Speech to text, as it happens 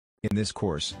In this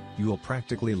course, you will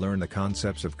practically learn the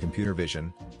concepts of computer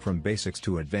vision, from basics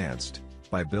to advanced,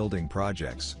 by building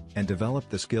projects, and develop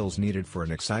the skills needed for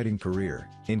an exciting career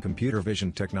in computer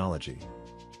vision technology.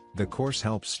 The course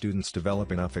helps students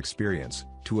develop enough experience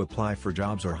to apply for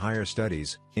jobs or higher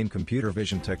studies in computer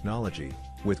vision technology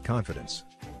with confidence.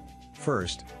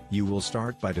 First, you will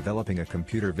start by developing a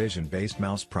computer vision-based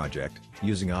mouse project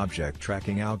using object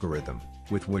tracking algorithm,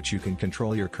 with which you can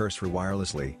control your cursor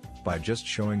wirelessly by just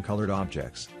showing colored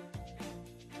objects.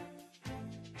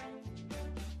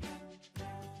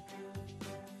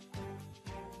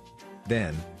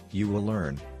 Then, you will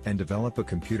learn and develop a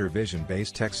computer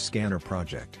vision-based text scanner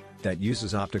project that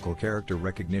uses optical character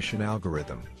recognition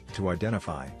algorithm to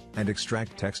identify and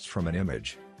extract text from an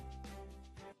image.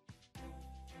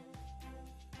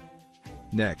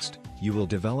 Next, you will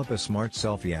develop a smart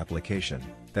selfie application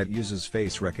that uses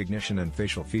face recognition and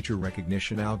facial feature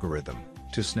recognition algorithm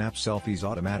to snap selfies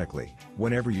automatically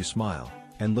whenever you smile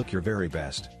and look your very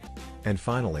best. And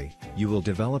finally, you will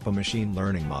develop a machine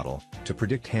learning model to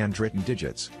predict handwritten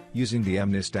digits using the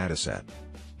MNIST dataset.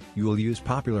 You will use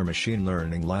popular machine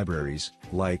learning libraries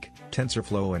like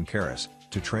TensorFlow and Keras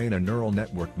to train a neural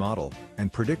network model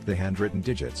and predict the handwritten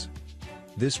digits.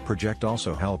 This project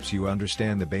also helps you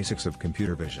understand the basics of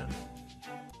computer vision.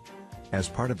 As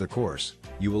part of the course,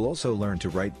 you will also learn to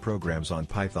write programs on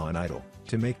Python idle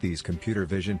to make these computer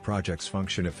vision projects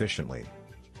function efficiently.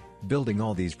 Building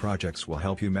all these projects will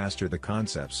help you master the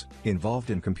concepts involved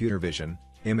in computer vision,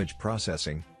 image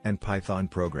processing, and Python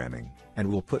programming, and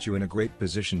will put you in a great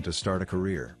position to start a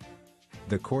career.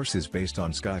 The course is based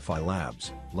on Skyfi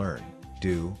Labs' Learn,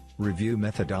 Do, Review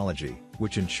methodology,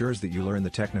 which ensures that you learn the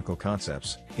technical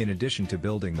concepts, in addition to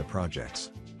building the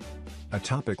projects. A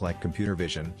topic like computer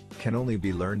vision can only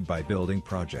be learned by building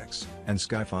projects, and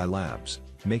Skyfi Labs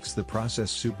makes the process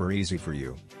super easy for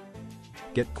you.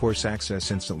 Get course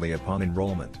access instantly upon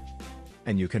enrollment.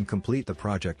 And you can complete the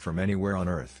project from anywhere on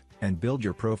Earth, and build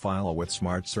your profile with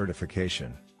Smart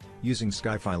Certification. Using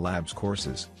Skyfi Labs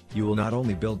courses, you will not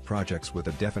only build projects with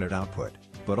a definite output,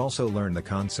 but also learn the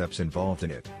concepts involved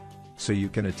in it, so you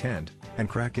can attend and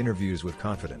crack interviews with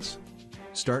confidence.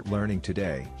 Start learning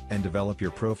today, and develop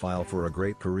your profile for a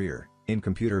great career in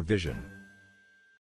computer vision.